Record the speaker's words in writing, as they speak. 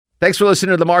Thanks for listening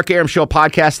to the Mark Arum Show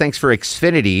podcast. Thanks for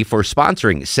Xfinity for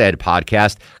sponsoring said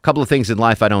podcast. A couple of things in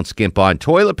life I don't skimp on.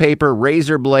 Toilet paper,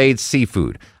 razor blades,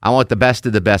 seafood. I want the best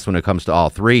of the best when it comes to all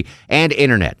three. And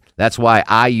internet. That's why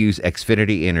I use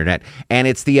Xfinity Internet. And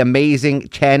it's the amazing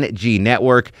 10G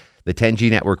network. The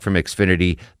 10G network from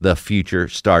Xfinity. The future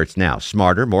starts now.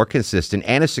 Smarter, more consistent,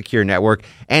 and a secure network.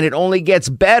 And it only gets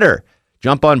better.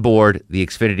 Jump on board the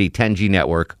Xfinity 10G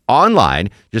network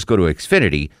online. Just go to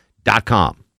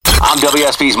Xfinity.com. I'm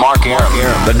WSB's Mark Arum.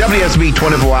 The WSB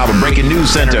 24-hour breaking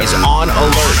news center is on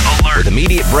alert. with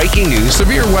immediate breaking news,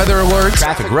 severe weather alerts,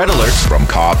 Traffic red alerts. from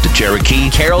Cobb to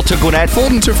Cherokee, Carroll to Gwinnett.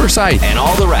 Fulton to Forsyth, And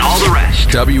all the rest.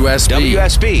 WSB.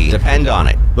 WSB. Depend on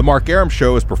it. The Mark Arum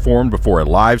Show is performed before a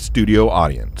live studio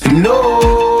audience. No,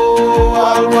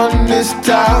 I want this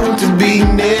town to be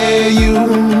near you.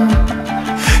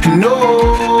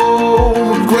 No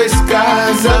gray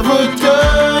skies ever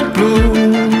turn blue.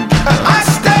 I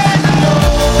stand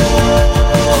alone.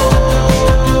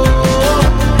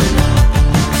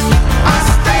 I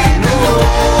stand alone.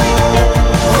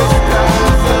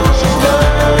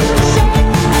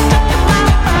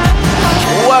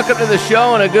 Welcome to the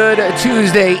show and a good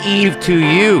Tuesday Eve to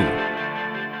you.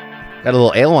 Got a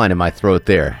little ale wine in my throat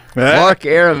there. Mark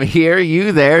Arum here,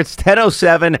 you there. It's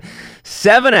 10:07,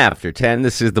 7 after 10.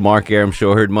 This is the Mark Arum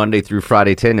Show, heard Monday through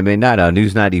Friday, 10 to midnight on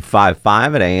News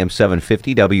 95.5 at AM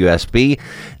 750 WSB.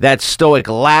 That stoic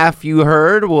laugh you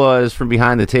heard was from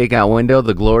behind the takeout window,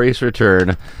 the glorious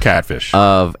return Catfish.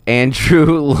 of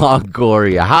Andrew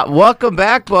Longoria. Welcome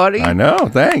back, buddy. I know.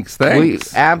 Thanks. We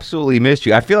absolutely missed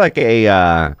you. I feel like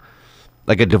a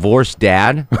divorced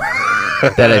dad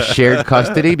that has shared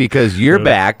custody because you're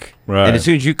back, Right. and as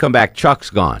soon as you come back, Chuck's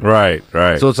gone. Right.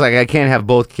 So it's like I can't have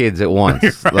both kids at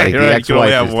once. Like the right. You only ex-wife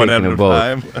have is one taking at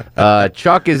them a both.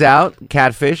 Chuck is out.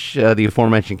 Catfish, the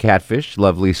aforementioned Catfish,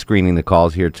 lovely screening the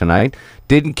calls here tonight.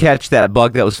 Didn't catch that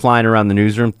bug that was flying around the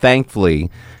newsroom. Thankfully,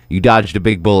 you dodged a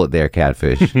big bullet there,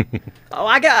 Catfish. Oh,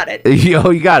 I got it.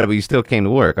 You got it, but you still came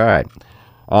to work. All right.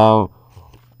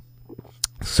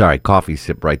 Sorry, coffee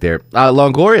sip right there.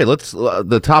 Longoria,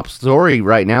 the top story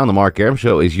right now on the Mark Arum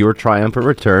Show is your triumphant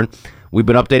return. We've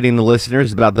been updating the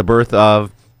listeners about the birth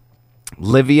of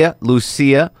Livia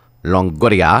Lucia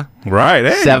Longoria. Right.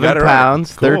 Hey, you 7 got it right.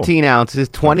 pounds, Cool. 13 ounces,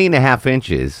 20 and a half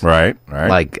inches. Right.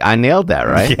 Like, I nailed that,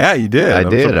 right? Yeah, you did. I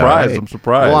did. Surprised. all right. I'm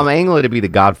surprised. Well, I'm angling to be the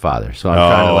godfather, so I'm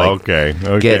trying to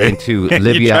okay. get into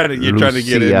Livia You're trying to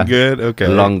get Lucia in good. Okay.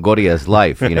 Longoria's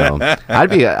life, you know.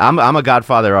 I'm a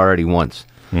godfather already once.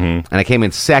 And I came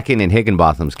in second in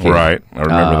Higginbotham's case. Right. I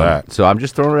remember that. So I'm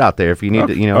just throwing it out there. If you need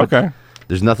to, you know. Okay.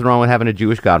 There's nothing wrong with having a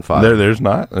Jewish godfather. There's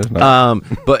not.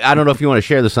 But I don't know if you want to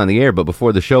share this on the air. But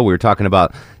before the show, we were talking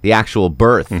about the actual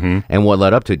birth and what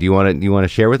led up to it. Do you want to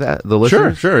share with the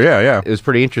listeners? Sure. Yeah. It was a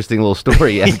pretty interesting little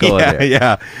story you had going there.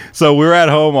 Yeah. So we were at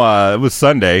home. It was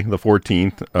Sunday, the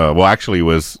 14th. Well, actually, it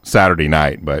was Saturday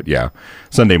night, but yeah,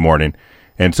 Sunday morning.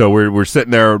 And so we're sitting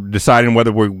there deciding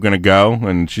whether we're going to go,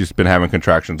 and she's been having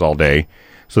contractions all day.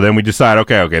 So then we decide,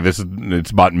 okay, it's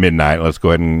about midnight. Let's go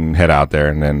ahead and head out there.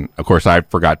 And then, of course, I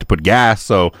forgot to put gas,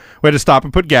 so we had to stop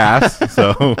and put gas.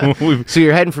 So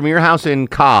you're heading from your house in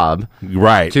Cobb,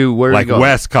 right, to where? Like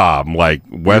West Cobb,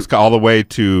 all the way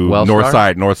to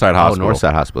Northside Hospital. Oh,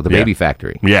 Northside Hospital, the baby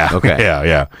factory. Yeah. Okay.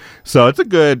 Yeah. So it's a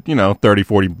good, 30,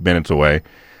 40 minutes away.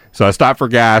 So I stopped for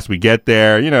gas. We get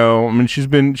there, she's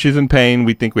in pain.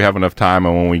 We think we have enough time,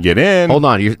 and when we get in, hold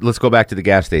on, let's go back to the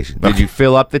gas station. Did you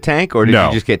fill up the tank, or did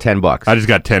you just get $10? I just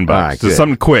got $10. Right, just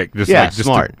something quick, just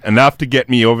smart, enough to get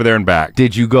me over there and back.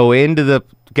 Did you go into the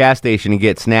gas station and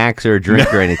get snacks or a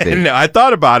drink or anything? No, I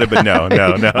thought about it, but no. All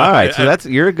right, so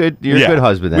you're a good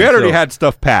husband. Then. We already had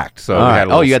stuff packed, so we had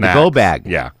you had the go bag.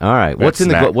 Yeah. All right, what's in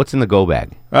the go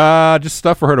bag? Just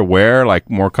stuff for her to wear, like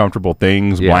more comfortable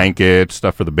things, blankets,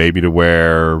 stuff for the baby to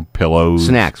wear, pillows.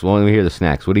 Snacks. Well, let me hear the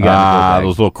snacks. What do you got in the go bag?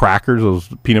 Those little crackers, those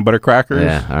peanut butter crackers.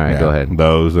 Yeah, all right, go ahead.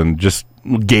 Those, and just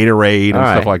Gatorade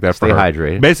and stuff like that for her. Stay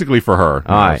hydrated. Basically for her.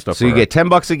 All right, so you get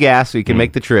 $10 of gas so you can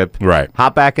make the trip. Right.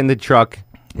 Hop back in the truck.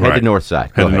 Head to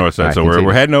Northside. Head to Northside. Right, so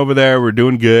we're heading over there. We're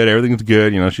doing good. Everything's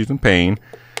good. She's in pain.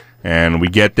 And we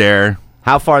get there.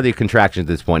 How far are the contractions at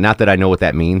this point? Not that I know what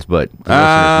that means, but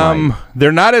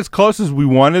they're not as close as we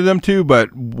wanted them to,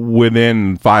 but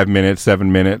within 5 minutes,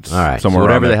 7 minutes. All right. Somewhere so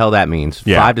whatever around the hell that means.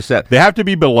 Yeah. 5 to 7. They have to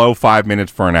be below 5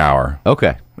 minutes for an hour.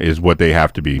 Okay. Is what they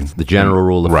have to be. The general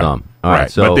rule of thumb. All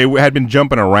right. So but they had been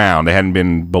jumping around. They hadn't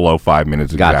been below 5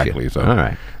 minutes exactly. Gotcha. So all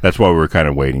right. That's why we were kind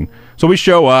of waiting. So we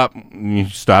show up. You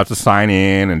have to sign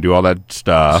in and do all that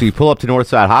stuff. So you pull up to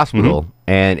Northside Hospital,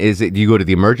 and do you go to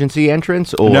the emergency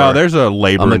entrance or no? There's a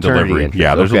labor and delivery. Entrance.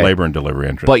 Yeah, there's a labor and delivery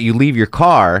entrance. But you leave your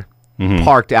car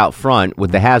parked out front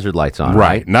with the hazard lights on,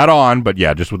 right? Not on, but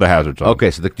yeah, just with the hazards on.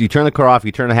 Okay, so you turn the car off,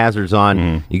 you turn the hazards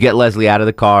on, you get Leslie out of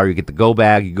the car, you get the go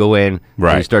bag, you go in,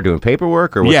 Right. and you start doing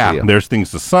paperwork, or what's the deal? There's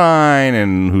things to sign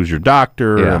and who's your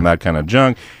doctor and that kind of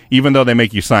junk, even though they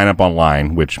make you sign up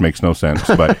online, which makes no sense.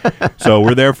 But so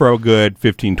we're there for a good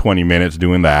 15, 20 minutes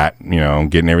doing that,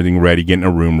 getting everything ready, getting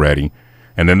a room ready.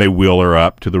 And then they wheel her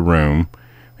up to the room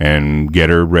and get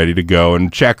her ready to go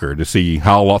and check her to see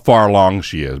how far along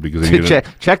she is. Because they need to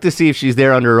check to see if she's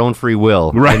there under her own free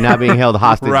will and not being held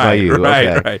hostage by you.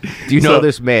 Right. Do you know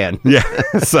this man? Yeah.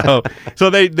 So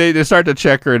they start to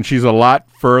check her, and she's a lot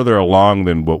further along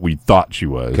than what we thought she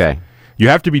was. Okay. You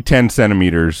have to be 10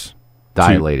 centimeters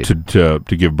dilated to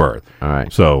give birth. All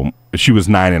right. So she was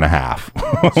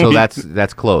 9.5. So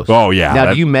that's close. Oh, yeah.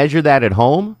 Now, do you measure that at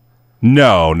home?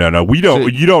 No. We don't. So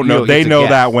you don't know. They know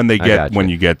that when when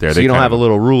you get there. So you don't have a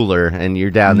little ruler and you're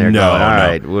down there going, all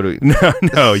right, what do we...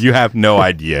 No, you have no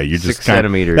idea. You just 6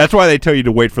 centimeters. That's why they tell you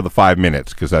to wait for the 5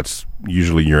 minutes, because that's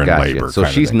usually you're in labor. So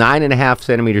she's 9.5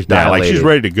 centimeters dilated. Yeah, like she's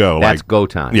ready to go. That's go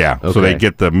time. Yeah. Okay. So they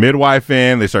get the midwife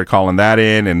in. They start calling that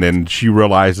in, and then she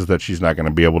realizes that she's not going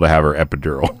to be able to have her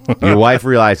epidural. Your wife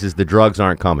realizes the drugs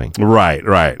aren't coming. Right.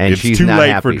 And it's she's too not late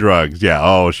happy. for drugs. Yeah.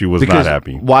 Oh, she was not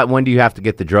happy. When do you have to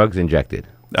get the drugs injected?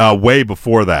 Way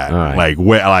before that. All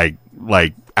right.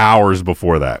 Like hours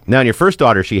before that. Now, in your first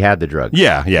daughter, she had the drugs.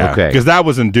 Yeah. Okay. Because that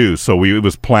was induced, so it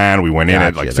was planned. We went in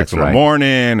at like 6 in the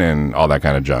morning and all that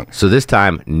kind of junk. So this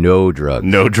time, no drugs.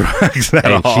 No drugs at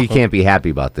and all. she can't be happy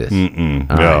about this.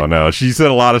 No. She said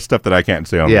a lot of stuff that I can't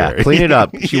say on there. Yeah, clean it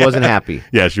up. She wasn't happy.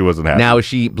 Yeah, she wasn't happy. Now, is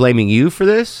she blaming you for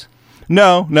this?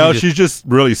 No, she's just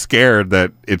really scared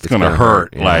that it's going to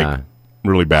hurt, like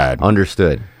really bad.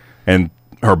 Understood. And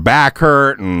her back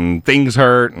hurt and things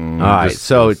hurt. And all right,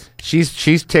 so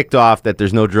she's ticked off that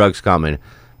there's no drugs coming,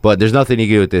 but there's nothing you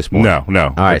can do at this point. No.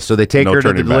 All right, so they take her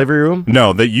to the delivery room?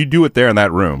 No, you do it there in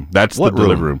that room. That's the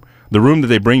delivery room. The room that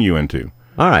they bring you into.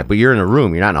 All right, but you're in a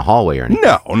room. You're not in a hallway or anything.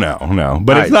 No.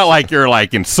 But it's not like you're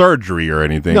like in surgery or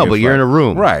anything. No, but you're in a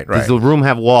room. Right. Does the room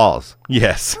have walls?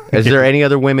 Yes. Is there any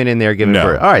other women in there giving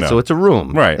birth? All right, so it's a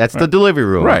room. Right. That's the delivery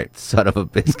room. Right. Son of a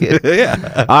biscuit.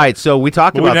 Yeah. All right, so we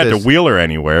talked about we didn't this. have to wheel her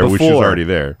anywhere. She was already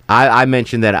there. I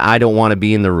mentioned that I don't want to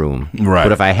be in the room. Right.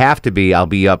 But if I have to be, I'll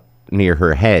be up near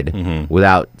her head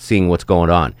without seeing what's going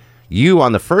on. You,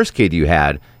 on the first kid you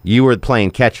had, you were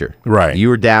playing catcher. Right. You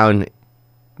were down.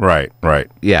 Right.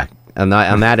 Yeah. On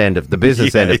that end of the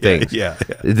business end of things. Yeah.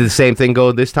 Did the same thing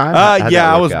go this time?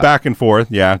 I was back and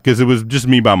forth. Yeah, because it was just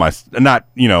me by not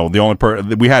the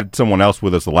only we had someone else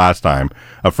with us the last time,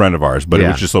 a friend of ours, but it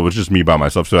was just me by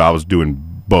myself. So I was doing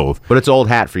both. But it's old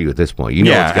hat for you at this point. You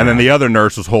know and then the other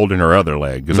nurse was holding her other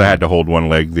leg because I had to hold one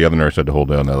leg. The other nurse had to hold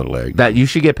another leg. That you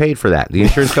should get paid for that. The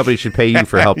insurance company should pay you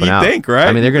for helping out. You think, right?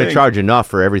 I mean, they're going to charge enough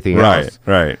for everything else.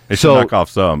 Right. They should knock off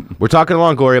some. We're talking to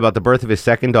Longoria about the birth of his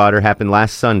second daughter. Happened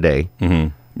last Sunday.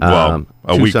 Mm-hmm. Well,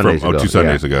 two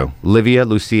Sundays ago. Livia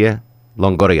Lucia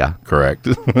Longoria. Correct.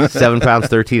 7 pounds,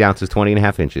 13 ounces,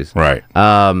 20.5 inches. Right.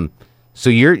 So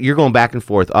you're going back and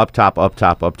forth, up top.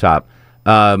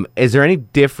 Is there any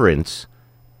difference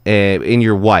in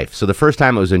your wife? So the first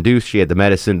time it was induced, she had the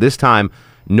medicine. This time,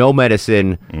 no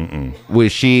medicine.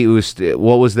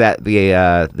 What was that?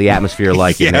 The atmosphere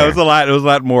like? in there? It was a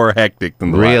lot more hectic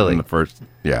than the first.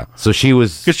 Yeah. So she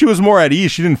was because she was more at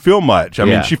ease. She didn't feel much. I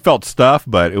mean, she felt stuff,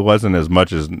 but it wasn't as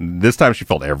much as this time. She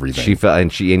felt everything. She felt,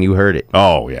 and you heard it.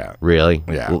 Oh yeah. Really?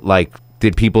 Yeah. Like,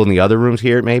 did people in the other rooms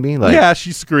hear it? Maybe. Like,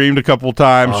 she screamed a couple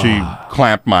times. She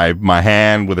clamped my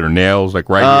hand with her nails, like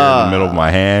right here in the middle of my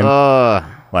hand,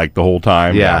 like the whole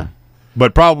time. Yeah.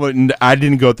 But probably I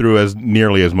didn't go through as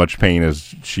nearly as much pain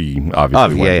as she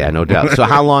obviously went through. No doubt. So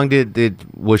how long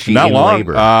was she Not in long.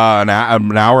 labor? An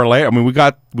hour later. I mean, we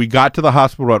got to the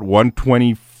hospital at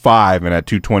 1:25, and at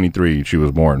 2:23 she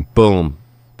was born. Boom,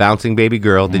 bouncing baby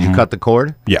girl. Did you cut the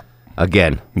cord? Yeah.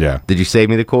 Again. Yeah. Did you save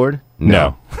me the cord?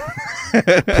 No.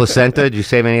 Placenta? Did you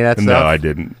save any of that stuff? No, I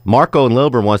didn't. Marco in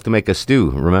Lilburn wants to make a stew.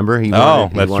 Remember? He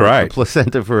wanted right. the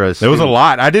placenta for a stew. There was a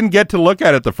lot. I didn't get to look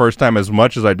at it the first time as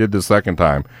much as I did the second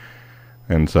time.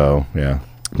 And so, yeah.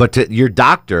 But your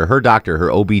doctor, her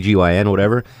OBGYN,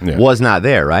 whatever, was not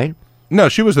there, right? No,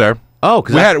 she was there. Oh,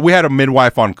 because we had a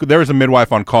midwife on. There was a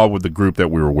midwife on call with the group that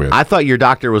we were with. I thought your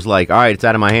doctor was like, "All right, it's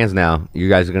out of my hands now. You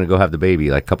guys are going to go have the baby."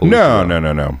 Like a couple weeks ago.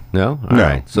 No. All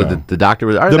right. So the doctor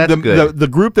was. All right, that's good. The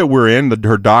group that we're in,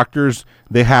 her doctors,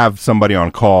 they have somebody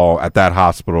on call at that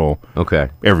hospital.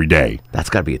 Okay. Every day. That's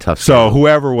got to be a tough. So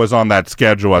whoever was on that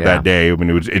schedule at that day, I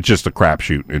mean, it's just a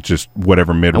crapshoot. It's just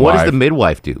whatever midwife. And what does the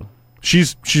midwife do? She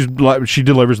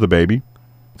delivers the baby.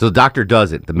 So the doctor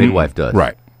does it. The midwife does.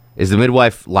 Right. Is the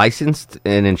midwife licensed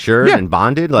and insured Yeah. and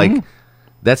bonded? Like,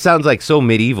 that sounds like so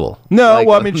medieval. No, Like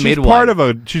well, a I mean, she's midwife.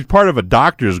 part of a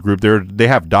doctor's group. They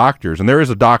have doctors, and there is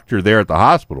a doctor there at the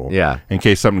hospital. Yeah. In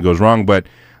case something goes wrong, but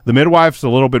the midwife's a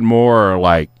little bit more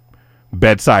like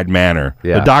bedside manner.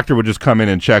 Yeah. The doctor would just come in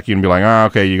and check you and be like, "Oh,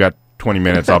 okay, you got 20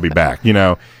 minutes. I'll be back."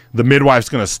 The midwife's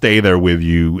going to stay there with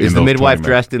you. Is in the those midwife 20 minutes.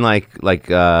 dressed in like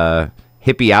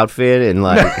hippie outfit and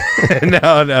like?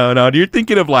 No. You're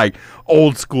thinking of like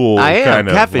old school. I am. kind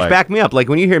of Catfish, like, back me up. Like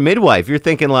when you hear midwife, you're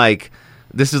thinking like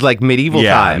this is like medieval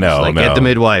Yeah, times. no, like no. get the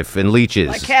midwife and leeches.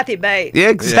 Like Kathy Bates. Yeah,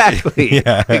 exactly.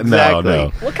 Yeah, exactly.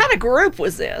 no. What kind of group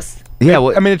was this? Yeah,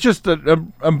 well, I mean, it's just a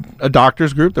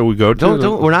doctor's group that we go to.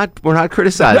 don't. We're not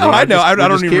criticizing. No, I know. I We're don't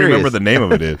just even remember curious. the name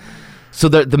of it. Is. So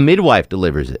the midwife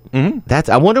delivers it.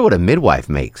 Mm-hmm. I wonder what a midwife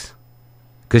makes.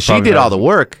 Because she Probably did all knows. the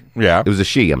work. Yeah. It was a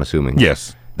she, I'm assuming.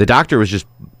 Yes. The doctor was just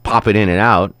popping in and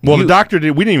out. Well, the doctor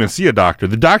did. We didn't even see a doctor.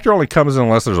 The doctor only comes in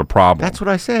unless there's a problem. That's what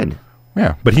I said.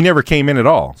 Yeah, but he never came in at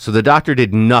all. So the doctor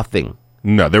did nothing.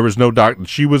 No, there was no doctor.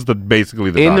 She was basically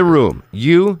the In the doctor. room.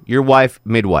 You, your wife,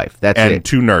 midwife. That's and it.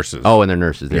 2 nurses. Oh, and they're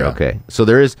nurses there. Yeah. Okay. So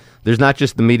there's not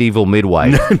just the medieval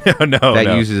midwife no,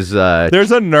 that uses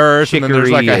There's a nurse, and then there's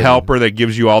like chicory a and- helper that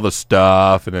gives you all the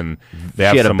stuff, and then they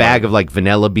have she had a some, bag of like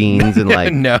vanilla beans and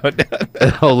like no,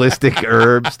 holistic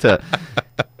herbs to.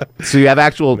 So you have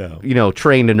actual,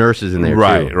 trained nurses in there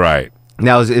right, too. right.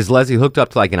 Now is Leslie hooked up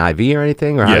to like an IV or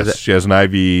anything, or how does Yes, it? she has an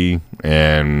IV,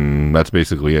 and that's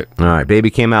basically it. All right, baby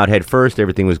came out head first.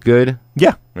 Everything was good.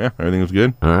 Yeah, everything was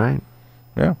good. All right,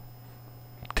 Yeah,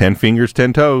 10 fingers,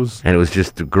 10 toes. and it was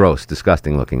just gross,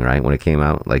 disgusting looking, right? When it came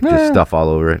out, like just stuff all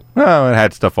over it. Well, it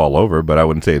had stuff all over, but I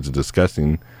wouldn't say it's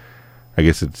disgusting. I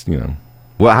guess it's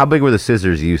Well, how big were the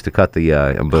scissors you used to cut the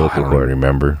I umbilical don't cord?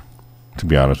 remember, to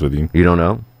be honest with you, You don't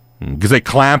know? because they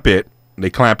clamp it. They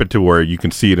clamp it to where you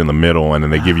can see it in the middle, and then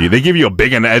they give you a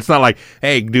big. And it's not like,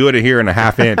 hey, do it here in a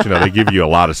half inch. They give you a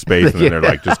lot of space, and then they're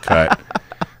like, just cut.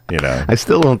 I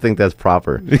still don't think that's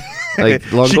proper. Like She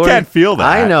Longoria- can't feel that.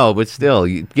 I know, but still,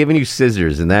 giving you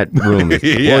scissors in that room. Is,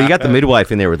 Yeah. Well, you got the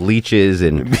midwife in there with leeches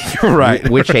and Right.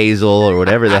 witch hazel or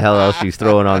whatever the hell else she's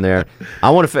throwing on there.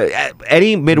 I want to.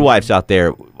 Any midwives out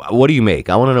there? What do you make?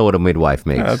 I want to know what a midwife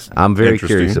makes. That's I'm very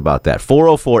interesting. curious about that.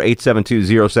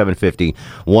 404-872-0750,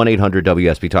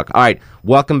 1-800-WSB Talk. All right,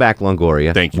 welcome back,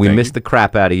 Longoria. Thank you, We thank missed you. the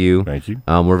crap out of you. Thank you.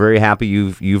 We're very happy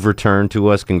you've returned to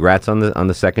us. Congrats on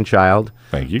the second child.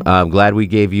 Thank you. I'm glad we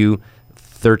gave you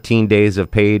 13 days of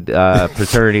paid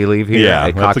paternity leave here Yeah,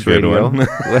 at that's Cox a good Radio. one.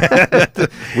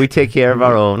 We take care of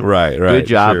our own. Right, Good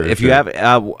job. sure, If you sure. have,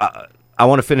 I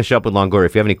want to finish up with Longoria.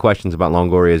 If you have any questions about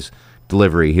Longoria's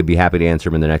delivery, he'd be happy to answer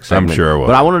them in the next I'm segment. sure I will.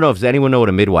 But I want to know if does anyone know what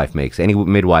a midwife makes. Any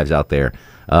midwives out there?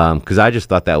 Because I just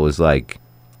thought that was like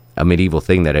a medieval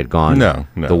thing that had gone No.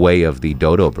 the way of the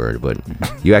dodo bird. But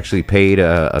you actually paid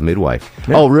a midwife.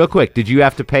 Oh, real quick, did you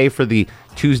have to pay for the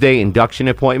Tuesday induction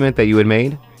appointment that you had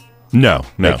made? No.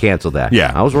 They canceled that.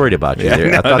 Yeah. I was worried about you.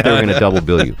 I thought they were going to double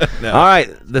bill you. All right.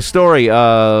 The story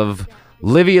of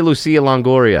Livia Lucia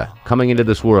Longoria coming into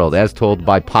this world as told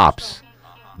by Pops,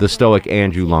 the stoic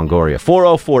Andrew Longoria.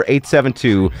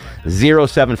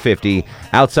 404-872-0750.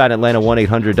 Outside Atlanta,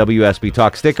 1-800-WSB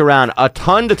Talk. Stick around. A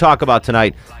ton to talk about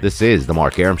tonight. This is The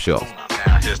Mark Arum Show.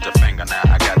 Now, just a finger now,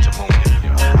 I got to move.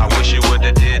 I wish you would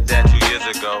have did that 2 years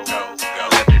ago.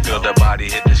 Let me feel the body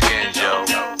hit the skin, Joe.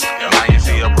 Now you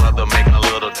see a brother making a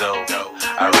little dough.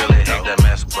 I really hate that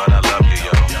mess, but I love you,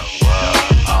 yo.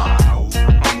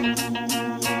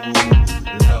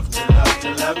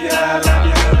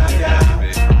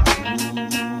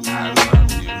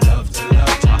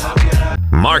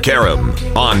 Mark Arum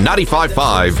on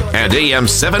 95.5 and AM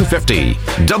 750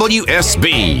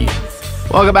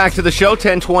 WSB. Welcome back to the show.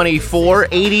 1024,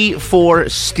 84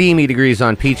 steamy degrees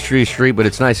on Peachtree Street, but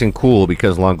it's nice and cool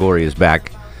because Longoria is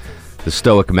back. The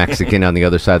stoic Mexican on the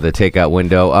other side of the takeout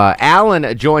window.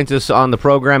 Alan joins us on the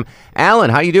program. Alan,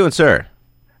 how you doing, sir?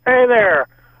 Hey there.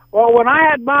 Well, when I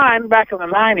had mine back in the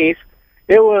 90s,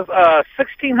 it was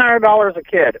 $1,600 a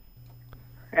kid.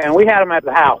 And we had them at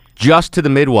the house, Just to the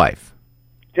midwife.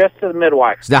 just to the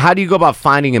midwife. Now, how do you go about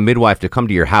finding a midwife to come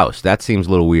to your house? That seems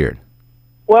a little weird.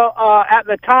 Well, at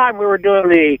the time, we were doing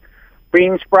the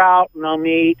bean sprout, no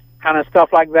meat, kind of stuff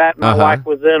like that. My Uh-huh. wife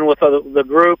was in with the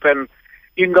group, and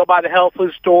you can go by the health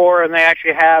food store, and they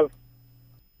actually have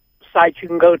sites you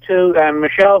can go to. And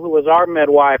Michelle, who was our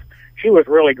midwife, she was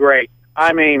really great.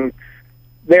 I mean,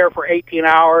 there for 18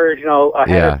 hours, ahead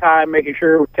Yeah. of time, making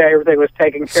sure everything was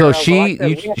taken care So of. she Like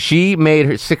I said, she made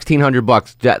her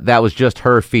 $1,600. That was just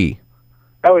her fee.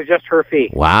 that was just her fee.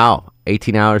 Wow,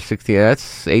 18 hours, 60.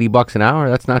 That's $80 an hour.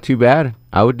 That's not too bad.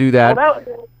 I would do that. Well,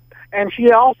 And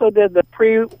she also did the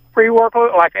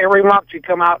pre-workout. Like every month, she'd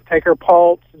come out, take her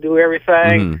pulse, do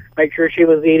everything, make sure she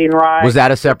was eating right. Was that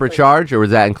a separate charge, or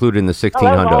was that included in the That was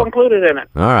all $1,600? included in it.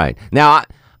 All right. Now,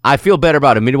 I feel better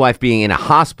about a midwife being in a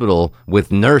hospital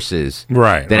with nurses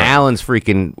Right, than right. Alan's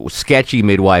freaking sketchy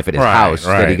midwife at his Right, house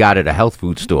that he right. got at a health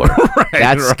food store.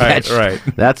 That's right, sketch. right.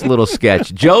 That's a little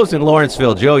sketch. Joe's in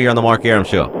Lawrenceville. Joe, you're on the Mark Arum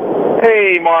Show.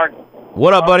 Hey, Mark.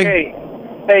 What up, buddy? Hey,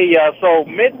 so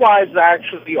midwives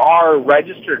actually are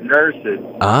registered nurses,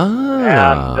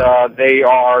 and they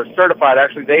are certified.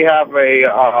 Actually, they have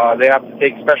they have to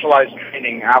take specialized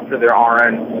training after their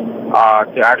RN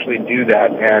to actually do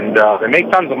that, and they make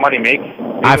tons of money making.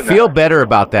 I feel better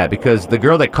about that because the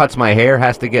girl that cuts my hair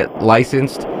has to get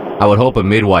licensed. I would hope a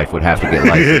midwife would have to get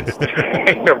licensed.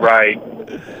 Right.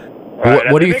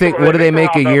 What do you think? What do they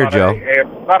make a year, Joe?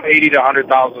 About 80 to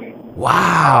 100,000.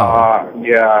 Wow.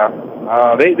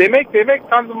 They make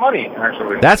tons of money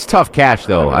actually. That's tough cash,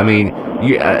 though. I mean,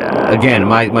 again,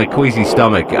 my queasy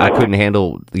stomach, I couldn't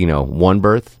handle, one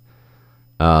birth.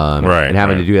 And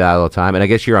having to do that all the time. And I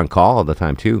guess you're on call all the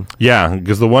time, too. Yeah,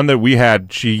 because the one that we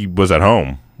had, she was at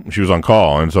home. She was on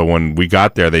call. And so when we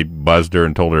got there, they buzzed her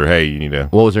and told her, hey, you need to...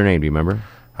 What was her name? Do you remember?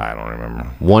 I don't remember.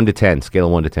 1 to 10. Scale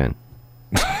of 1 to 10.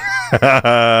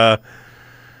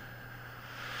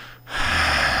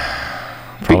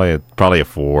 Probably a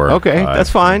 4. Okay, 5. that's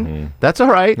fine. Mm-hmm. That's all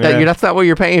right. Yeah. That's not what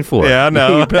you're paying for. Yeah, I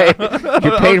know. you're paying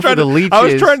for the leeches. I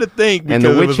was trying to think because and the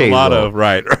there witch was a lot hazel. of...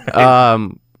 Right.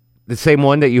 The same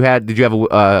one that you had. Did you have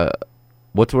a...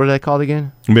 what were they called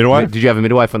again? Midwife? Did you have a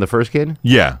midwife on the first kid?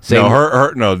 Yeah. Same.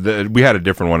 We had a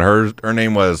different one. Her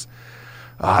name was...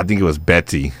 I think it was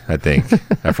Betsy. I think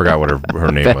I forgot what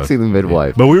her name was. Betsy the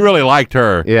midwife. But we really liked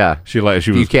her. Yeah, she was.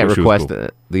 You can't she was request cool.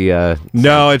 the.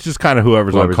 No, it's just kind of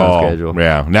whoever's on call. schedule.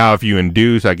 Yeah. Now, if you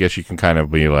induce, I guess you can kind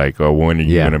of be like, "Oh, when are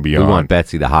you going to be we on?" want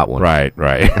Betsy, the hot one. Right.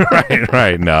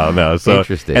 right. No. So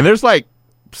Interesting. And there's like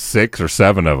 6 or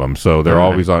 7 of them, so they're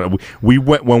always on. We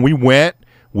went when we went.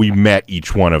 We met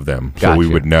each one of them, so we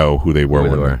Gotcha. would know who they were.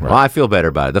 Right. Well, I feel better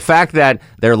about it. The fact that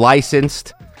they're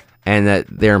licensed and that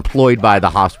they're employed by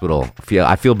the hospital,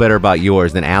 I feel better about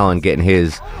yours than Alan getting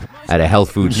his at a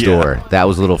health food store. That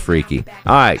was a little freaky.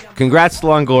 All right, congrats to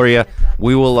Longoria.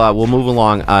 We will we'll move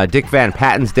along. Dick Van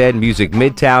Patten's dead. Music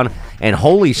Midtown, and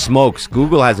holy smokes,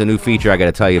 Google has a new feature I got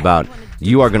to tell you about.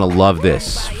 You are going to love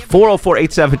this.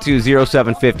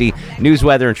 404-872-0750. News,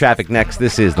 weather, and traffic next.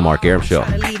 This is the Mark Arum Show.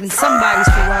 Leaving somebody's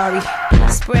Ferrari.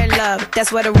 Spread love,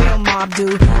 that's what a real mob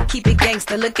do. Keep it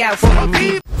gangster, look out for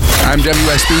me. I'm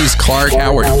WSB's Clark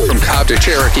Howard from Cobb to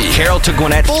Cherokee. Carroll to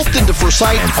Gwinnett, Fulton to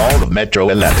Forsyth, and all the Metro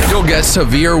 11. You'll get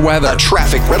severe weather, A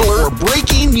traffic red alert, or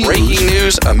breaking news. breaking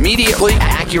news immediately,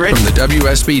 Accurate. from the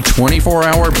WSB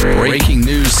 24-hour Breaking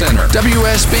News Center.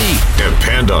 WSB.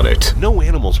 Depend on it. No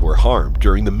animals were harmed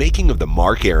during the making of the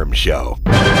Mark Arum Show.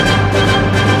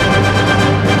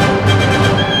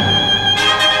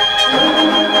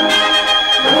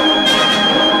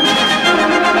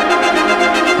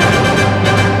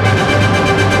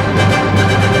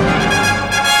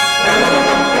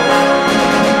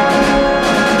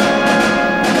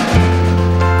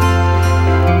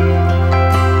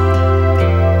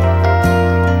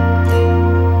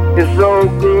 It's so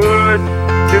good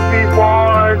to be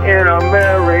born in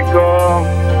America,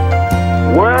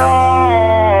 where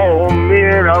all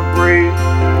men are free.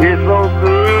 It's so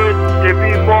good to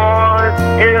be born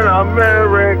in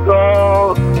America,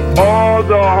 all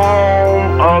the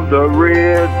home of the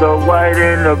red, the white,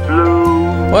 and the blue.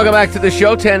 Welcome back to the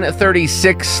show.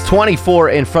 10:36, 24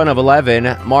 in front of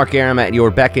 11. Mark Arum at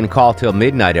your beck and call till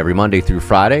midnight every Monday through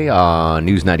Friday on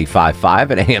News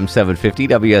 95.5 at AM 750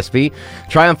 WSB.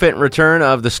 Triumphant return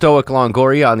of the stoic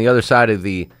Longoria on the other side of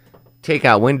the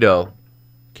takeout window.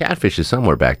 Catfish is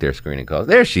somewhere back there screening calls.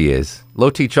 There she is. Low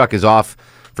T Chuck is off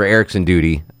for Erickson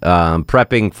duty,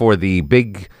 prepping for the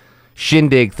big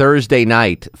shindig Thursday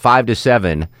night, 5 to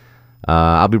 7.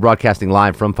 I'll be broadcasting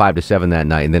live from 5 to 7 that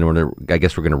night, and then I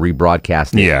guess we're going to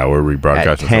rebroadcast it. Yeah, we're rebroadcasting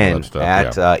at 10 some of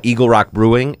that stuff. at Eagle Rock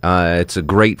Brewing. It's a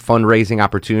great fundraising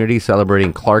opportunity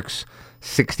celebrating Clark's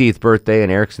 60th birthday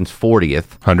and Erickson's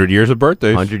 40th. 100 years of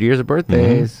birthdays. 100 years of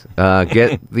birthdays.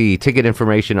 Get the ticket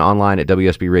information online at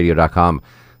WSBradio.com.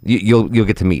 You'll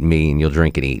get to meet me, and you'll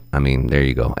drink and eat. I mean, there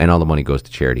you go. And all the money goes to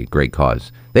charity. Great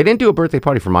cause. They didn't do a birthday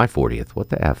party for my 40th. What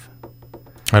the F?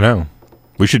 I know.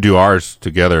 We should do ours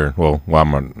together. Well,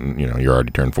 I'm on, you already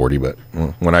turned 40, but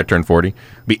when I turn 40, it'll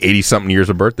be 80-something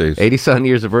years of birthdays. 80-something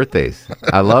years of birthdays.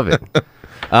 I love it.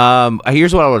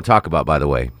 Here's what I want to talk about, by the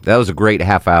way. That was a great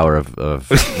half hour of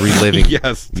reliving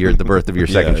Yes. the birth of your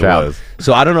second it child. was.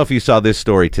 So I don't know if you saw this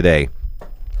story today.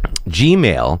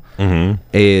 Gmail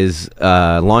is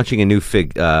launching a new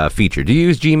feature. Do you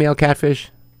use Gmail,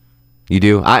 Catfish? You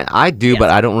do? I do, but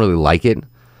I don't really like it.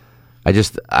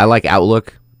 I like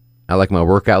Outlook. I like my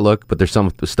work Outlook, but there's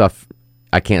some stuff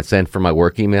I can't send from my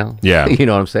work email. Yeah. You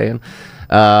know what I'm saying?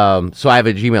 So I have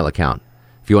a Gmail account.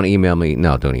 If you want to email me,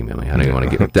 no, don't email me. I don't even want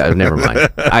to get that. Never mind.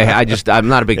 I'm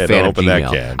not a big fan of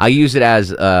Gmail. I use it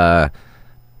as a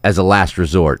last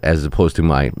resort, as opposed to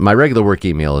my regular work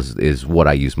email is what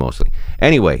I use mostly.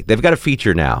 Anyway, they've got a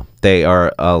feature now they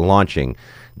are launching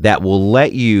that will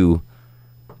let you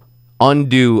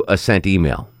undo a sent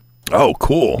email. Oh,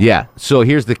 cool. Yeah. So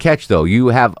here's the catch, though. You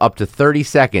have up to 30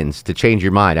 seconds to change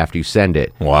your mind after you send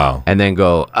it. Wow. And then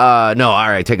go, no, all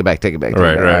right, take it back.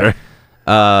 Right.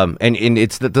 And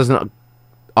that doesn't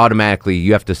automatically,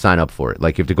 you have to sign up for it.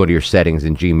 Like you have to go to your settings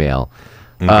in Gmail.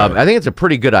 Okay. I think it's a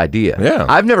pretty good idea. Yeah.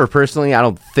 I've never personally, I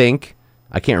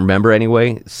can't remember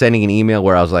anyway, sending an email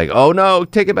where I was like, oh no,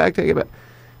 take it back.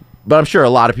 But I'm sure a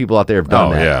lot of people out there have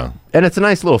done that. Yeah. And it's a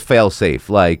nice little fail-safe,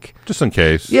 like... Just in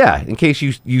case. Yeah, in case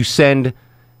you send...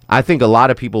 I think a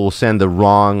lot of people will send the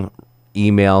wrong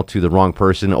email to the wrong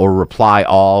person or reply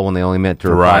all when they only meant to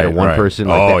reply to one person.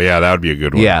 Like that would be a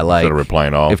good one. Yeah, like... Instead of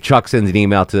replying all. If Chuck sends an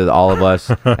email to all of us,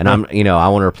 and I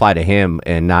want to reply to him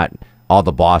and not all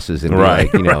the bosses and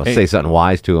be say something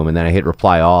wise to him, and then I hit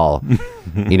reply all,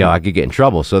 I could get in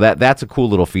trouble. So that's a cool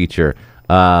little feature.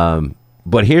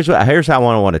 But here's how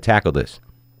I want to tackle this.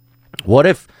 What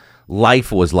if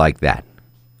life was like that?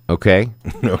 Okay?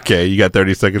 Okay, you got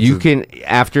 30 seconds. You can,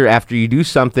 after you do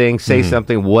something, say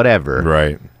something, whatever.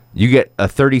 Right. You get a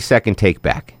 30-second take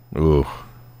back. Ooh.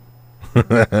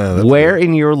 Where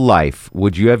in your life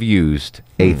would you have used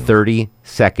a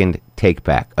 30-second take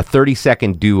back? A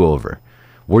 30-second do-over?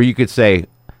 Where you could say,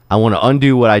 I want to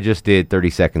undo what I just did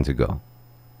 30 seconds ago.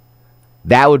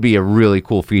 That would be a really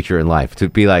cool feature in life. To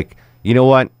be like, you know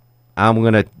what? I'm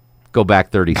going to go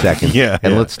back 30 seconds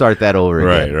and let's start that over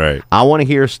again. Right. I want to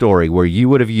hear a story where you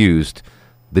would have used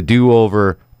the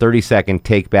do-over 30-second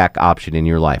take-back option in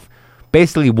your life.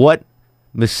 Basically, what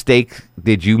mistake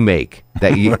did you make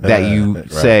that you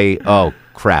say, oh,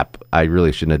 crap, I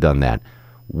really shouldn't have done that?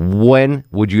 When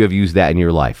would you have used that in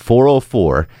your life?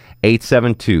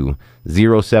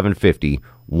 404-872-0750,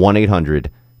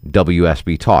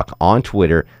 1-800-WSB-TALK. On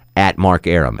Twitter, at Mark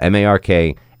Arum,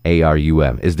 MarkArum.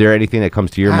 Is there anything that comes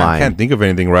to your mind? I can't think of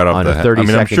anything right off the head. I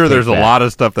mean, I'm sure there's a lot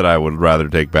of stuff that I would rather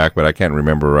take back, but I can't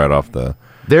remember right off the...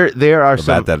 There are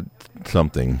some... that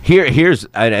something. Here's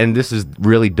and this is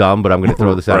really dumb, but I'm going to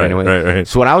throw this out anyway. Right.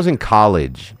 So when I was in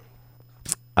college,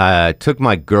 I took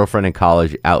my girlfriend in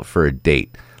college out for a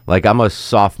date. Like, I'm a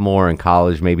sophomore in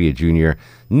college, maybe a junior.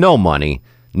 No money.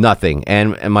 Nothing.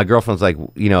 And my girlfriend's like,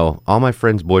 all my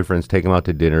friends' boyfriends take them out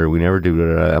to dinner. We never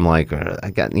do. I'm like,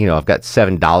 I've got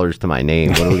 $7 to my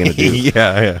name. What are we going to do?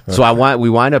 Yeah. So we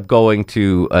wind up going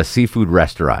to a seafood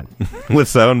restaurant. With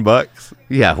 $7?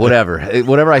 Yeah,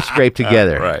 whatever I scraped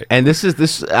together. Right. And this is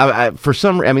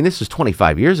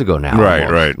 25 years ago now.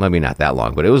 Right. Maybe not that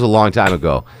long, but it was a long time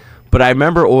ago. But I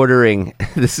remember ordering,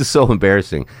 this is so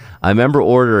embarrassing. I remember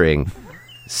ordering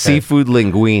seafood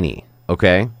linguine,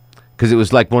 okay? Because it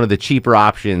was like one of the cheaper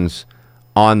options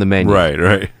on the menu.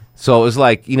 Right. So it was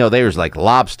like, there was like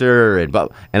lobster and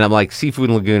I'm like, seafood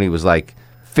linguine was like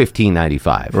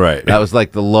 $15.95. Right. That was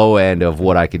like the low end of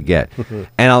what I could get.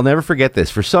 And I'll never forget this.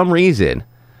 For some reason,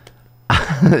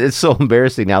 it's so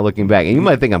embarrassing now looking back. And you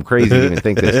might think I'm crazy to even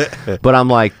think this. But I'm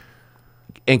like,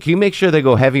 and can you make sure they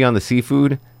go heavy on the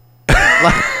seafood?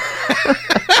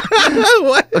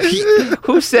 What?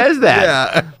 Who says that?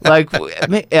 Yeah. Like,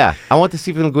 I want the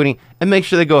seafood linguine and make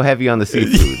sure they go heavy on the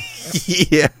seafood.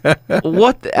 Yeah.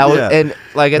 What? And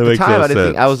like at the time, I didn't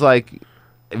think, I was like,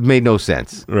 it made no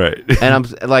sense. Right. And I'm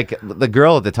like, the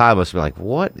girl at the time must be like,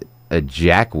 what a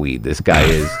jackweed this guy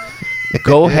is.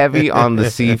 Go heavy on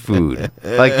the seafood.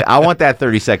 Like, I want that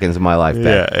 30 seconds of my life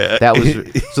back. Yeah.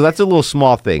 So that's a little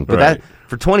small thing. But Right. that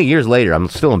for 20 years later, I'm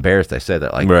still embarrassed I said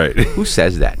that. Like, Right. Who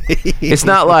says that? It's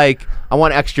not like, I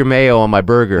want extra mayo on my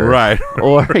burger. Right.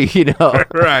 Or, Right.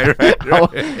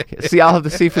 See, I'll have the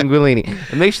seafood linguine.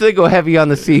 And make sure they go heavy on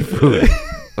the seafood.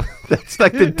 That's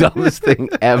like the dumbest thing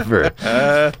ever.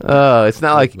 It's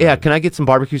not like, can I get some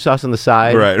barbecue sauce on the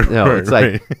side? Right. No, it's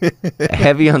like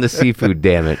heavy on the seafood,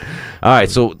 damn it. All right,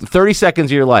 so 30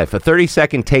 seconds of your life, a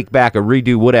 30-second take back, a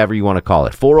redo, whatever you want to call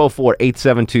it.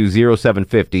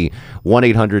 404-872-0750,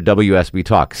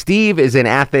 1-800-WSB-TALK. Steve is in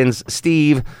Athens.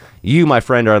 Steve, you, my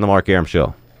friend, are on the Mark Arum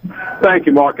Show. Thank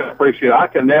you, Mark. I appreciate it. I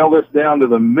can nail this down to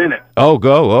the minute. Oh,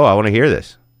 go. Oh, I want to hear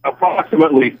this.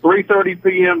 Approximately 3:30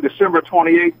 p.m., December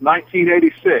 28,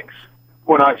 1986,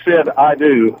 when I said I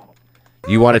do.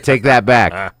 You want to take that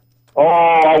back? Oh,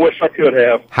 I wish I could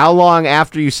have. How long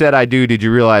after you said I do did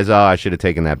you realize, oh, I should have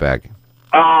taken that back?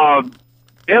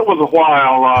 It was a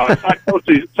while.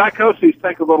 Psychoses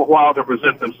take a little while to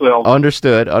present themselves.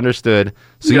 Understood.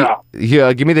 So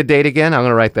Yeah. give me the date again. I'm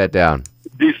going to write that down.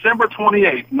 December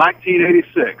 28th,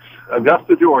 1986,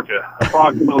 Augusta, Georgia,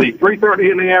 approximately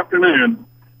 3:30 in the afternoon.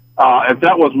 If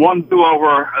that was one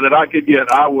do-over that I could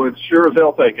get, I would sure as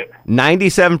hell take it.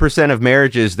 97% of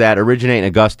marriages that originate in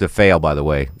Augusta fail, by the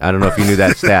way. I don't know if you knew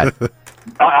that stat.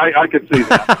 I could see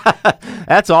that.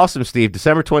 That's awesome, Steve.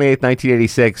 December 28th,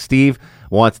 1986. Steve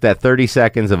wants that 30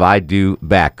 seconds of I do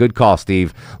back. Good call,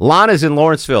 Steve. Lana's in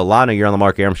Lawrenceville. Lana, you're on the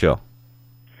Mark Arum Show.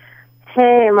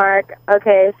 Hey, Mark.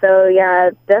 Okay, so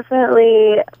yeah,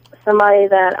 definitely somebody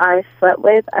that I slept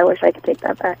with. I wish I could take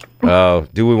that back. Oh,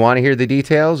 do we want to hear the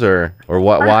details, or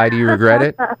what? Why do you regret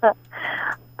it?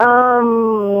 I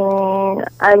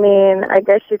mean, I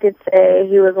guess you could say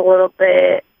he was a little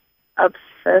bit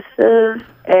obsessive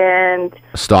and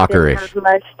Stalkerish. didn't have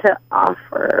much to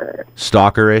offer.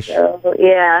 Stalkerish? So,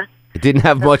 yeah. It didn't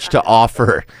have much to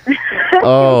offer.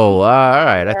 Oh, all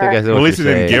right. I think I know Well, at what least he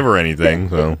you're didn't saying. give her anything.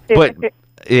 So, But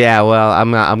yeah, well,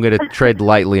 I'm going to tread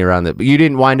lightly around it. But you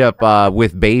didn't wind up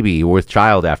with baby or with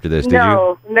child after this, did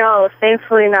you? No,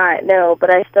 thankfully not. No, but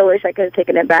I still wish I could have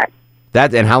taken it back.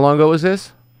 And how long ago was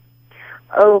this?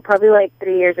 Oh, probably like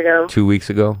 3 years ago. 2 weeks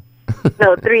ago?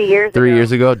 No, 3 years ago. 3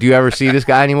 years ago? Do you ever see this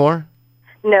guy anymore?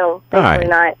 No, thankfully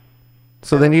not.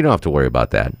 So then you don't have to worry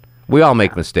about that. We all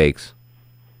make mistakes.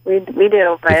 We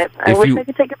do, but I wish I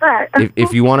could take it back.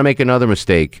 If you want to make another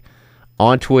mistake,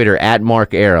 on Twitter, at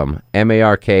Mark Arum,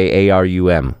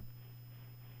 MarkArum.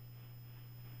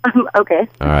 Okay.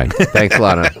 All right. Thanks,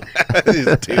 Lana.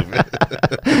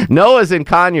 Noah's in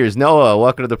Conyers. Noah,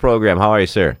 welcome to the program. How are you,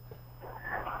 sir?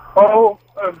 Well,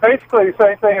 basically the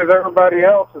same thing as everybody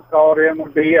else has called in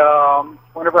would be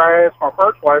whenever I asked my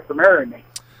first wife to marry me.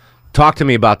 Talk to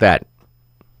me about that.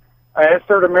 I asked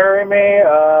her to marry me.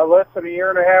 Less than a year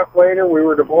and a half later, we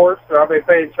were divorced, so I've been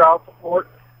paying child support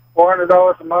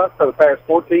 $400 a month for the past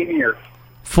 14 years.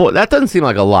 That doesn't seem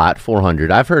like a lot,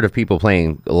 $400. I've heard of people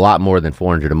paying a lot more than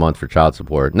 $400 a month for child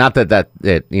support. Not that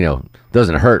it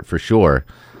doesn't hurt for sure,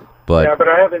 but Yeah, but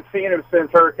I haven't seen him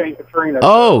since Hurricane Katrina.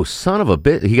 oh, son of a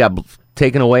bit! He got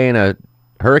taken away in a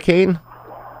hurricane.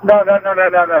 No.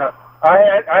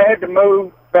 I had to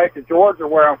move back to Georgia,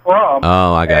 where I'm from.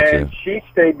 Oh, I got and she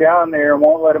stayed down there and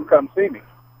won't let him come see me.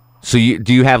 So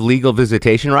do you have legal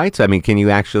visitation rights? I mean, can you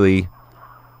actually?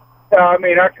 I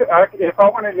mean, I if I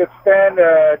wanted to spend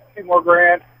 $2 more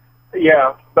grand,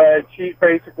 yeah. But she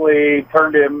basically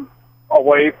turned him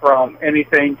away from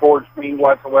anything towards me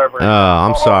whatsoever. Oh,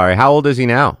 I'm sorry. How old is he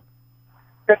now?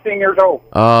 15 years old.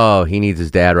 Oh, he needs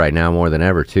his dad right now more than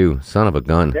ever, too. Son of a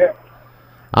gun. Yeah.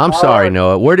 I'm sorry,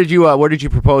 Noah. Where did you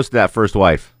propose to that first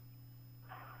wife?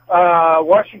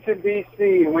 Washington,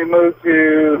 D.C., and we moved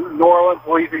to New Orleans,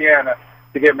 Louisiana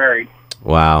to get married.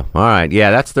 Wow. All right.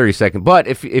 Yeah, that's 30 seconds. But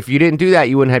if you didn't do that,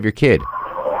 you wouldn't have your kid.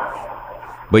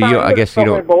 But I guess you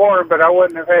don't. Born, but I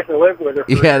wouldn't have had to live with her.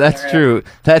 Yeah, that's true.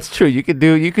 That's true. You could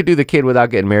do the kid without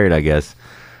getting married, I guess.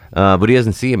 But he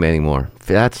doesn't see him anymore.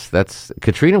 That's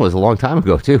Katrina was a long time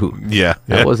ago too. Yeah.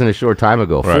 That wasn't a short time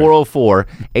ago. Right.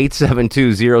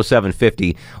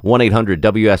 404-872-0750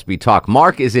 1-800-WSB Talk.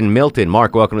 Mark is in Milton.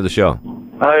 Mark, welcome to the show.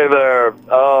 Hey there.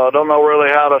 Don't know really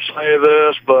how to say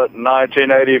this, but in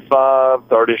 1985,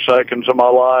 30 seconds of my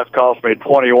life cost me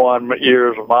 21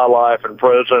 years of my life in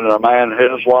prison, and a man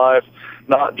his life.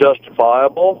 Not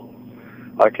justifiable.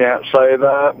 I can't say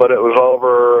that, but it was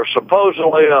over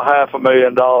supposedly a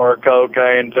 $500,000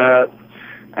 cocaine debt,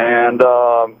 and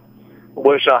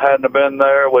wish I hadn't have been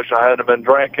there, wish I hadn't have been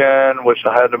drinking, wish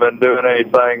I hadn't have been doing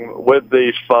anything with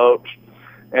these folks.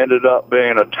 Ended up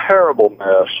being a terrible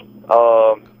mess.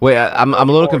 Wait, I'm a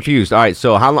little confused. All right,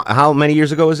 so how many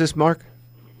years ago was this, Mark?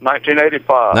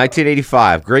 1985.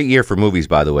 1985. Great year for movies,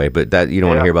 by the way, but that you don't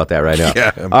want to hear about that right now.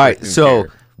 Yeah, all right, so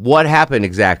what happened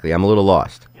exactly? I'm a little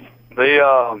lost.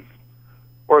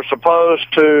 We're supposed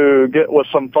to get with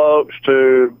some folks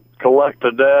to collect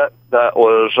a debt that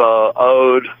was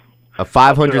owed. A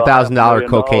 $500,000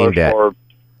 cocaine debt.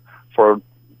 For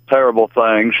terrible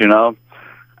things, and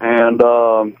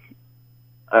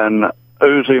an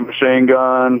Uzi machine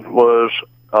gun was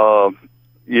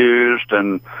used,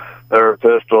 and there were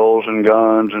pistols and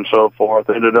guns and so forth.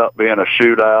 It ended up being a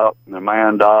shootout, and a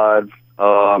man died.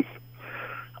 I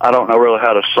don't know really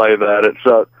how to say that. It's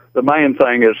the main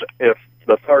thing is if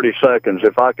the 30 seconds,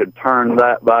 if I could turn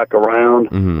that back around.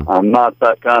 I'm not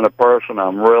that kind of person.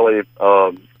 I'm really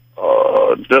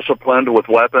disciplined with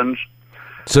weapons.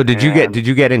 So did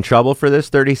you get in trouble for this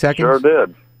 30 seconds? Sure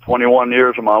did. 21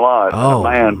 years of my life. Oh,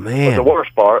 man. man. But the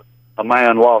worst part, a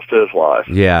man lost his life.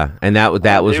 Yeah, and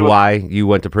that was why you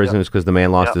went to prison, was because the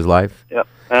man lost his life? Yep.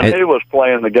 And he was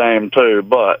playing the game too,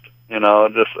 but,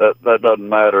 that doesn't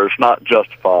matter. It's not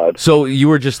justified. So you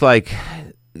were just like,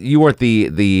 you weren't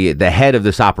the head of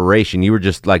this operation. You were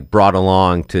just like brought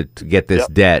along to get this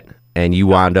debt, and you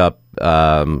wound up,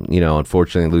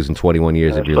 unfortunately losing 21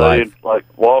 years of your life. Like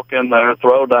walk in there,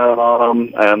 throw down on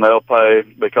them, and they'll pay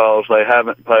because they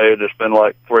haven't paid. It's been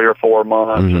like 3 or 4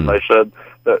 months, and they said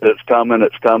that it's coming,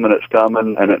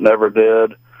 and it never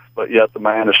did. But yet the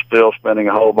man is still spending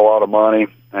a whole lot of money,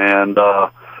 and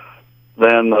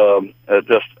then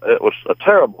it was a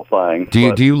terrible thing.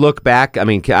 Do you look back? I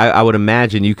mean, I would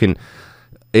imagine you can,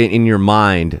 in your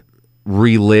mind,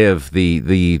 relive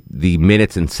the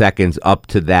minutes and seconds up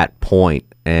to that point.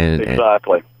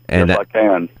 Exactly. And yes, I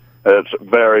can. It's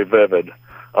very vivid.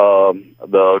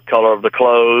 The color of the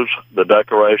clothes, the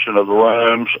decoration of the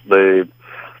rooms, the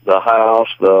house,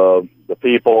 the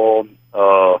people,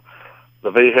 the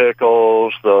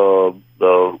vehicles, the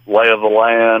lay of the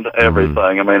land,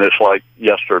 everything. I mean, it's like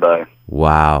yesterday.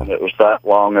 Wow. And it was that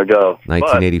long ago.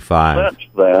 1985. But since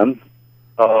then,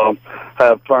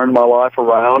 have turned my life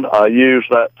around. I use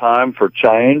that time for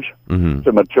change,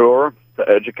 to mature, to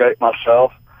educate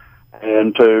myself,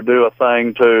 and to do a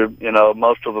thing to,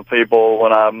 most of the people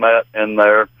when I met in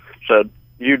there said,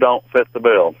 you don't fit the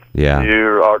bill. Yeah.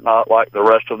 You are not like the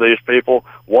rest of these people.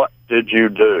 What did you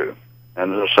do?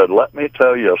 And I said, let me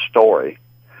tell you a story.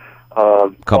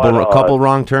 Couple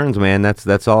wrong turns, man.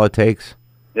 That's all it takes.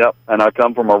 Yep. And I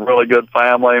come from a really good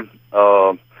family,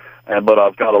 but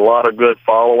I've got a lot of good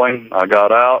following. I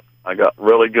got out. I got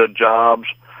really good jobs.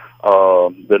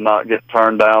 Did not get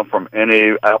turned down from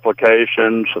any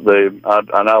applications. And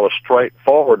I was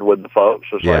straightforward with the folks.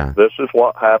 It's like, this is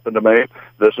what happened to me.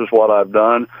 This is what I've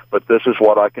done, but this is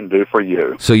what I can do for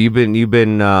you. So you've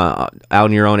been out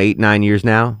on your own 8-9 years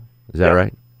now? Is that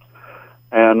right?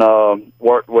 And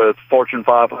worked with Fortune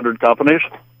 500 companies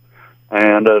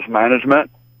and as management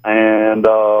and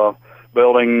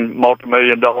building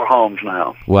multi-million-dollar homes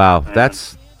now. Wow,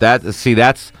 that's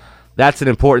an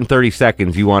important 30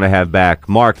 seconds you want to have back.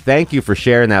 Mark, thank you for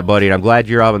sharing that, buddy. And I'm glad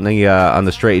you're on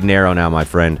the straight and narrow now, my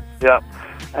friend. Yeah,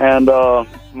 and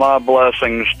my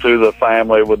blessings to the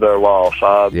family with their loss.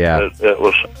 It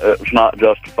was not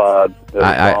justified.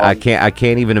 I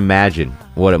can't even imagine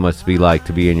what it must be like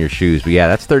to be in your shoes. But yeah,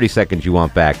 that's 30 seconds you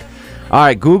want back. All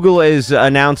right, Google is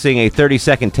announcing a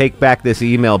 30-second take back this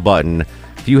email button.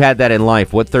 If you had that in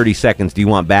life, what 30 seconds do you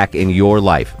want back in your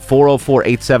life?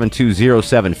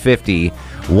 404-872-0750,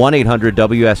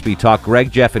 1-800-WSB Talk.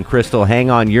 Greg, Jeff, and Crystal, hang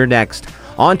on. You're next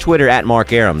on Twitter at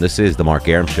Mark Arum. This is The Mark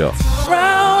Arum Show.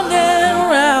 Round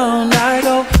and round I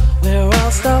go, where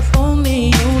all stuff only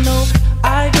you know.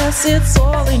 I guess it's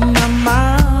all in my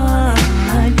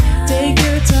mind. Take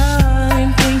your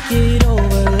time, think it over,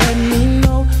 let me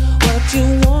know what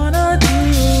you wanna do.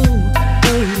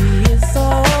 Baby, it's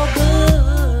all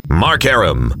good. Mark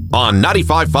Arum on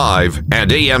 95.5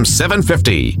 and AM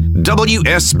 750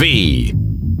 WSB.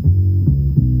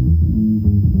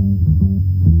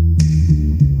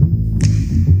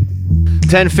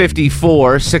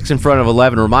 $10:54, 6 in front of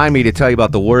 11. Remind me to tell you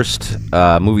about the worst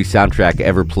movie soundtrack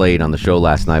ever played on the show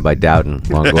last night by Dowden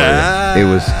Longoria. It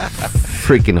was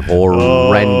freaking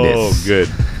horrendous.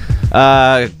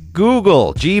 Oh, good.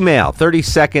 Google, Gmail,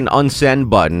 30-second unsend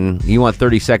button. You want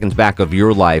 30 seconds back of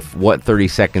your life. What 30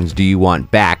 seconds do you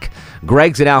want back?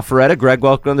 Greg's in Alpharetta. Greg,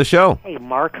 welcome to the show. Hey,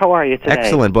 Mark, how are you today?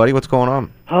 Excellent, buddy. What's going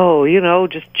on? Oh,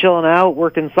 just chilling out,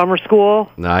 working summer school.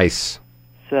 Nice.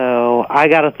 So I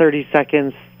got a 30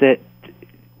 seconds that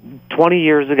 20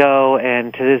 years ago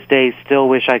and to this day still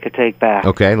wish I could take back.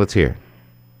 Okay, let's hear.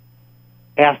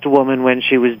 Asked a woman when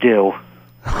she was due.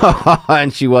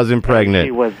 And she wasn't pregnant.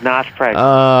 She was not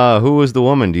pregnant. Who was the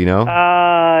woman? Do you know?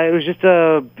 It was just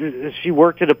she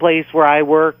worked at a place where I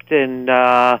worked and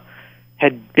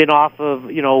had been off of,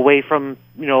 away from,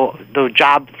 the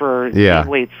job for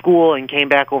late school and came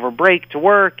back over break to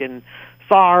work and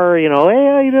saw her, hey,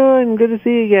 how you doing? Good to see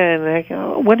you again. Like,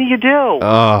 when do you do?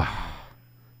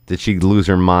 Did she lose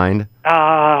her mind?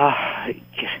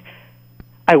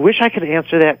 I wish I could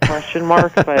answer that question,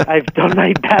 Mark, but I've done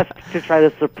my best to try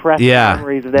to suppress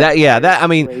memories of that.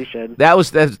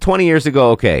 That's 20 years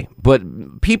ago, okay.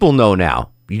 But people know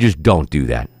now. You just don't do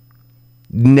that.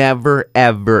 Never,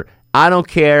 ever. I don't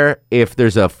care if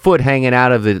there's a foot hanging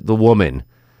out of the woman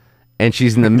and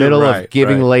she's in the middle of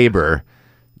giving labor.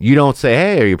 You don't say,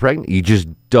 hey, are you pregnant? You just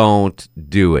don't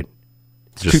do it.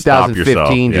 Just stop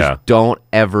 2015. yourself. Just don't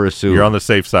ever assume. You're on the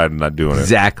safe side of not doing it.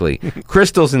 Exactly.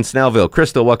 Crystal's in Snellville.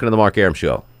 Crystal, welcome to the Mark Arum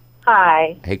Show.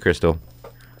 Hi. Hey, Crystal.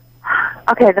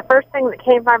 Okay, the first thing that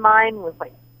came to my mind was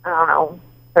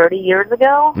 30 years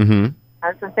ago. Mm-hmm. I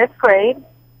was in 5th grade,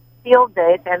 field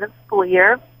day at the end of the school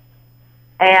year,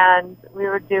 and we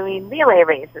were doing relay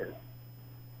races.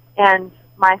 And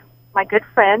my good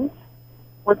friend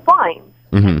was blind,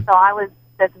 Mm-hmm. so I was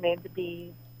designated to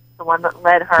be the one that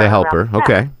led her. The helper. around the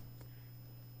track. Okay.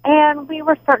 And we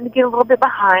were starting to get a little bit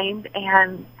behind,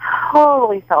 and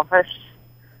totally selfish.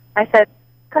 I said,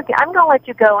 Cookie, I'm going to let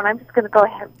you go, and I'm just going to go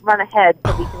ahead, run ahead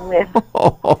so we can win.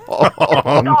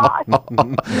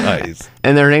 Nice.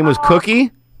 And their name was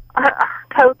Cookie?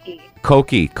 Cokie.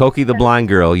 Cokie the blind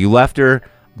girl. You left her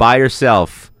by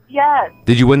herself. Yes.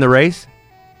 Did you win the race?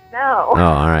 No. Oh,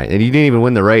 all right. And you didn't even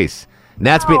win the race. And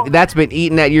that's been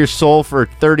eating at your soul for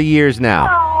 30 years now.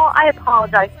 No, I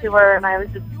apologized to her, and I was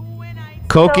just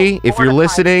Cokie, so if you're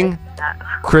listening,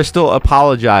 Crystal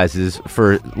apologizes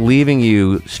for leaving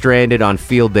you stranded on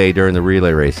field day during the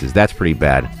relay races. That's pretty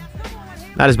bad.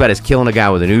 Not as bad as killing a guy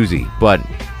with an Uzi, but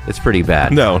it's pretty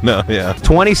bad. No, yeah.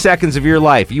 20 seconds of your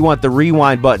life. You want the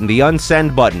rewind button, the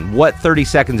unsend button. What 30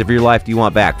 seconds of your life do you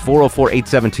want back?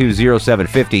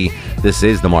 404-872-0750. This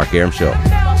is The Mark Arum Show.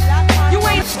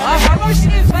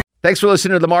 Thanks for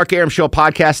listening to the Mark Arum Show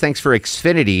podcast. Thanks for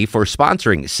Xfinity for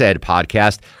sponsoring said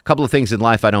podcast. A couple of things in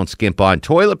life I don't skimp on.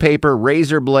 Toilet paper,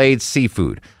 razor blades,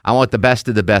 seafood. I want the best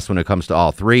of the best when it comes to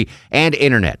all three. And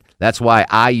internet. That's why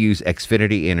I use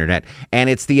Xfinity Internet. And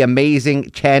it's the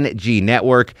amazing 10G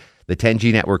network. The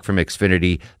 10G network from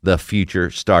Xfinity. The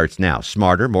future starts now.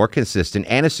 Smarter, more consistent,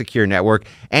 and a secure network.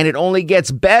 And it only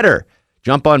gets better.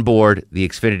 Jump on board the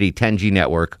Xfinity 10G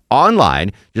network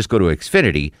online. Just go to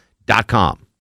Xfinity.com.